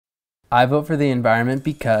I vote for the environment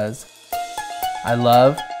because I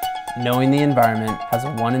love knowing the environment has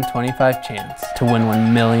a 1 in 25 chance to win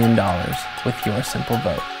 $1 million with your simple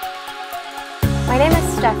vote. My name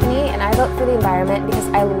is Stephanie, and I vote for the environment because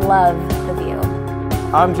I love the view.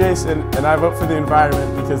 I'm Jason, and I vote for the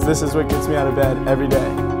environment because this is what gets me out of bed every day.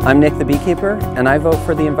 I'm Nick the beekeeper, and I vote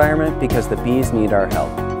for the environment because the bees need our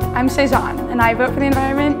help. I'm Cezanne, and I vote for the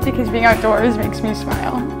environment because being outdoors makes me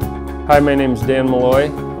smile. Hi, my name's Dan Malloy,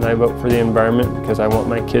 and I vote for the environment because I want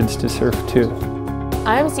my kids to surf too.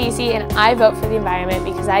 I'm Cece, and I vote for the environment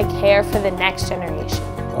because I care for the next generation.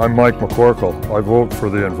 I'm Mike McCorkle. I vote for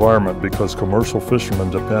the environment because commercial fishermen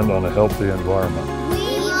depend on a healthy environment.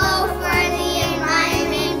 We vote for the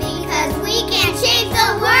environment because we can change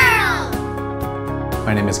the world!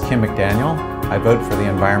 My name is Kim McDaniel. I vote for the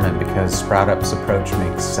environment because SproutUp's approach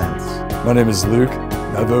makes sense. My name is Luke,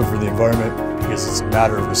 and I vote for the environment because it's a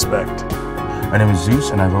matter of respect. My name is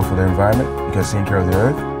Zeus, and I vote for the environment because taking care of the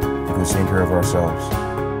earth equals taking care of ourselves.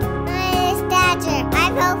 My name is Thatcher. I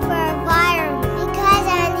vote for environment because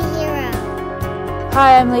I'm the hero.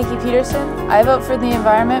 Hi, I'm Lakey Peterson. I vote for the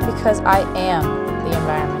environment because I am the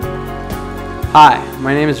environment. Hi,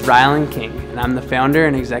 my name is Ryland King, and I'm the founder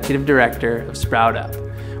and executive director of SproutUp.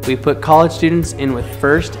 We put college students in with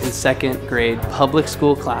first and second grade public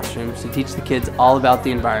school classrooms to teach the kids all about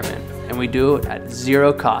the environment, and we do it at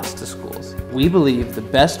zero cost to schools. We believe the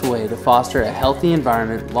best way to foster a healthy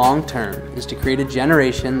environment long term is to create a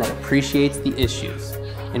generation that appreciates the issues,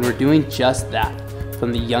 and we're doing just that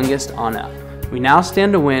from the youngest on up. We now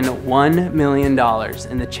stand to win $1 million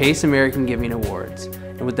in the Chase American Giving Awards,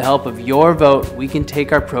 and with the help of your vote, we can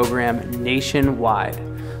take our program nationwide.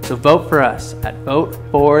 So vote for us at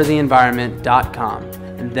votefortheenvironment.com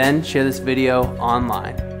and then share this video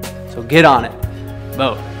online. So get on it.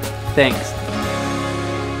 Vote. Thanks.